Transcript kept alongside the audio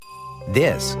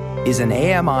This is an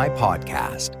AMI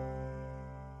podcast.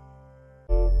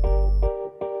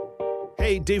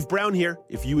 Hey, Dave Brown here.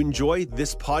 If you enjoy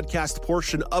this podcast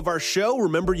portion of our show,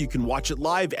 remember you can watch it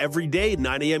live every day at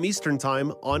 9 a.m. Eastern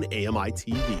Time on AMI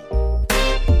TV.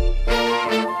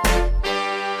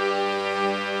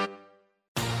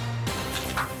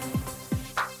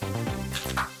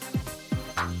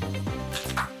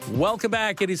 Welcome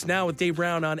back. It is Now with Dave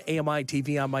Brown on AMI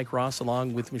TV. I'm Mike Ross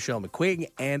along with Michelle McQuigg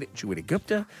and Juwita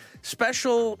Gupta.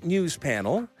 Special news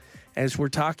panel as we're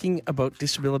talking about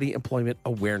Disability Employment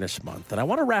Awareness Month. And I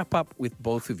want to wrap up with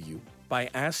both of you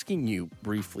by asking you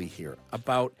briefly here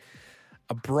about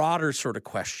a broader sort of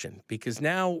question, because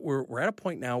now we're at a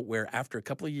point now where after a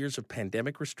couple of years of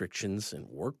pandemic restrictions and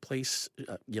workplace,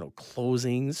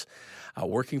 closings,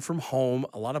 working from home,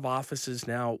 a lot of offices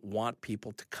now want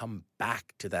people to come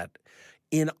back to that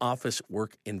in-office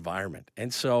work environment.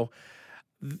 And so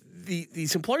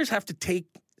these employers have to take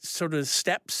sort of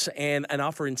steps and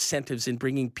offer incentives in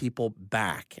bringing people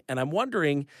back. And I'm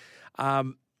wondering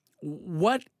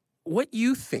what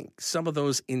you think some of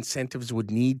those incentives would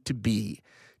need to be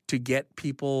to get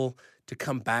people to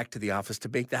come back to the office, to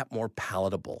make that more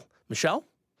palatable. Michelle?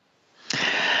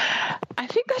 I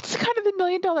think that's kind of the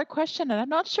million-dollar question, and I'm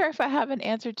not sure if I have an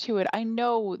answer to it. I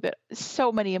know that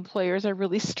so many employers are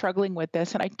really struggling with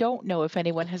this, and I don't know if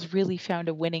anyone has really found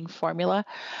a winning formula.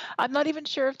 I'm not even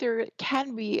sure if there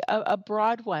can be a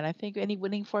broad one. I think any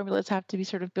winning formulas have to be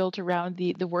sort of built around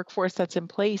the workforce that's in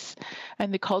place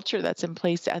and the culture that's in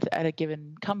place at a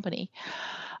given company.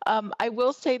 I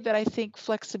will say that I think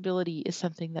flexibility is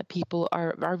something that people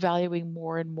are valuing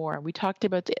more and more. We talked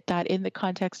about that in the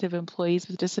context of employees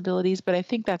with disabilities, but I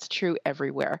think that's true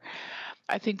everywhere.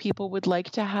 I think people would like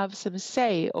to have some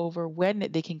say over when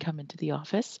they can come into the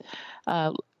office.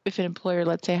 If an employer,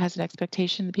 let's say, has an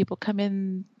expectation that people come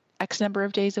in X number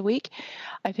of days a week,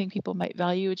 I think people might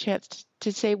value a chance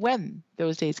to say when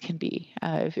those days can be,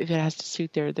 if it has to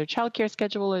suit their childcare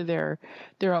schedule or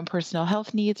their own personal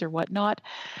health needs or whatnot.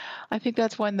 I think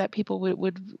that's one that people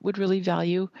would really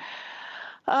value.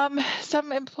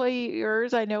 Some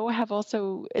employers I know have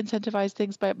also incentivized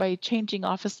things by changing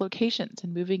office locations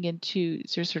and moving into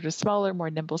sort of smaller, more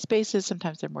nimble spaces.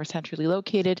 Sometimes they're more centrally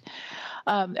located.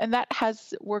 And that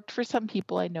has worked for some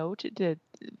people I know to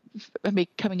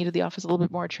make coming into the office a little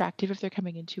bit more attractive if they're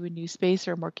coming into a new space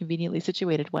or a more conveniently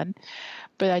situated one.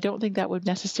 But I don't think that would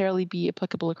necessarily be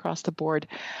applicable across the board.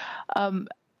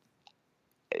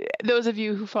 Those of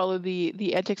you who follow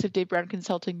the antics of Dave Brown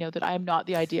Consulting know that I am not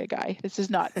the idea guy. This is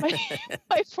not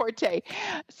my forte.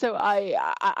 So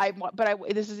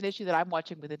this is an issue that I'm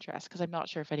watching with interest because I'm not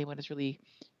sure if anyone has really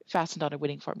fastened on a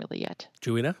winning formula yet.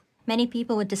 Juwita? Many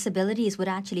people with disabilities would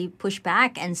actually push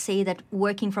back and say that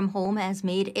working from home has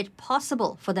made it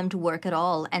possible for them to work at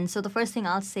all. And so the first thing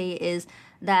I'll say is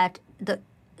that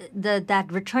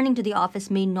that returning to the office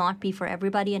may not be for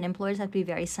everybody, and employers have to be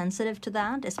very sensitive to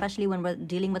that, especially when we're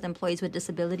dealing with employees with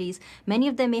disabilities. Many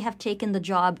of them may have taken the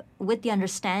job with the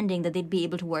understanding that they'd be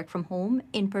able to work from home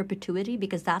in perpetuity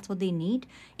because that's what they need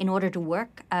in order to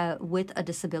work with a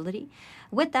disability.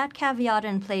 With that caveat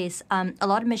in place, a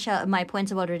lot of my points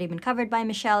have already been covered by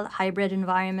Michelle. Hybrid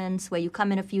environments where you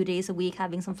come in a few days a week,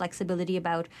 having some flexibility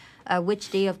about which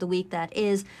day of the week that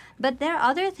is. But there are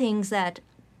other things that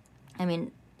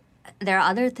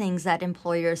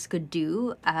employers could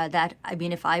do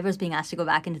if I was being asked to go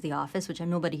back into the office, which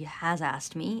nobody has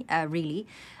asked me, really.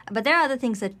 But there are other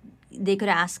things that they could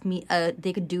ask me,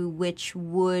 they could do, which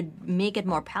would make it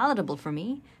more palatable for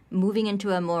me. Moving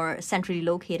into a more centrally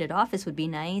located office would be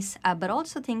nice. But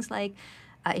also things like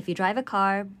if you drive a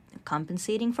car,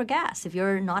 compensating for gas. If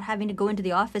you're not having to go into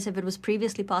the office, if it was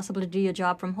previously possible to do your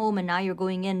job from home and now you're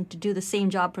going in to do the same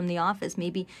job from the office,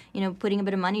 maybe, putting a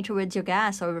bit of money towards your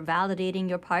gas or validating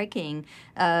your parking,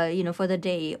 for the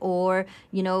day. Or,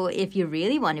 if you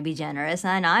really want to be generous,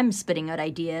 and I'm spitting out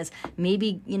ideas,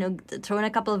 maybe, throw in a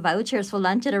couple of vouchers for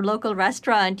lunch at a local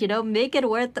restaurant, make it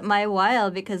worth my while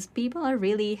because people are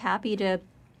really happy to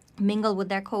mingle with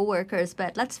their coworkers.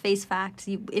 But let's face facts.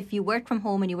 If you work from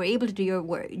home and you were able to do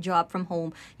your job from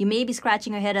home, you may be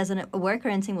scratching your head as a worker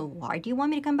and saying, well, why do you want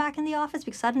me to come back in the office?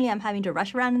 Because suddenly I'm having to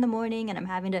rush around in the morning and I'm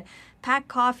having to pack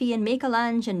coffee and make a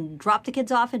lunch and drop the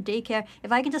kids off at daycare.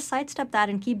 If I can just sidestep that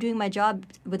and keep doing my job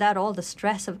without all the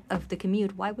stress of the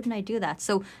commute, why wouldn't I do that?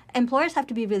 So employers have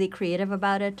to be really creative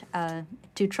about it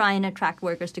to try and attract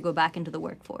workers to go back into the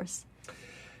workforce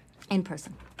in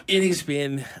person. It has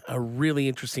been a really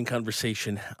interesting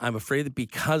conversation. I'm afraid that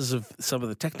because of some of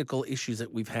the technical issues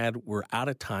that we've had, we're out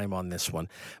of time on this one.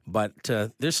 But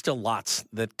there's still lots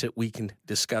that we can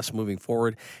discuss moving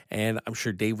forward. And I'm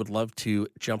sure Dave would love to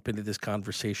jump into this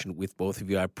conversation with both of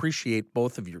you. I appreciate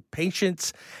both of your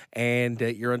patience and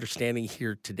your understanding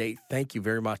here today. Thank you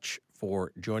very much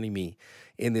for joining me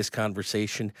in this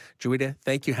conversation. Joita,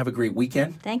 thank you. Have a great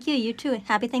weekend. Thank you. You too.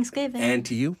 Happy Thanksgiving. And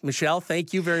to you, Michelle,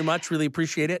 thank you very much. Really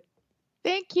appreciate it.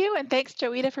 Thank you. And thanks,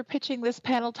 Joita, for pitching this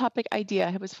panel topic idea.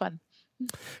 It was fun.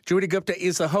 Joita Gupta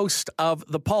is the host of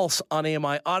The Pulse on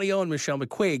AMI Audio, and Michelle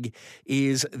McQuigg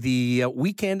is the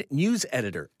weekend news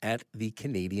editor at the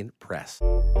Canadian Press.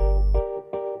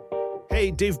 Hey,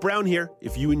 Dave Brown here.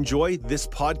 If you enjoy this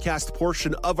podcast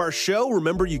portion of our show,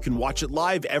 remember you can watch it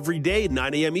live every day at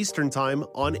 9 a.m. Eastern Time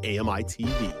on AMI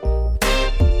TV.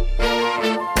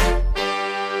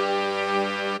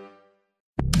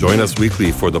 Join us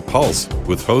weekly for The Pulse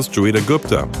with host Joita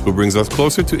Gupta, who brings us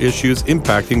closer to issues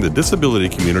impacting the disability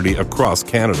community across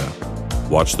Canada.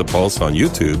 Watch The Pulse on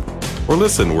YouTube or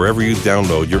listen wherever you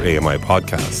download your AMI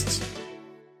podcasts.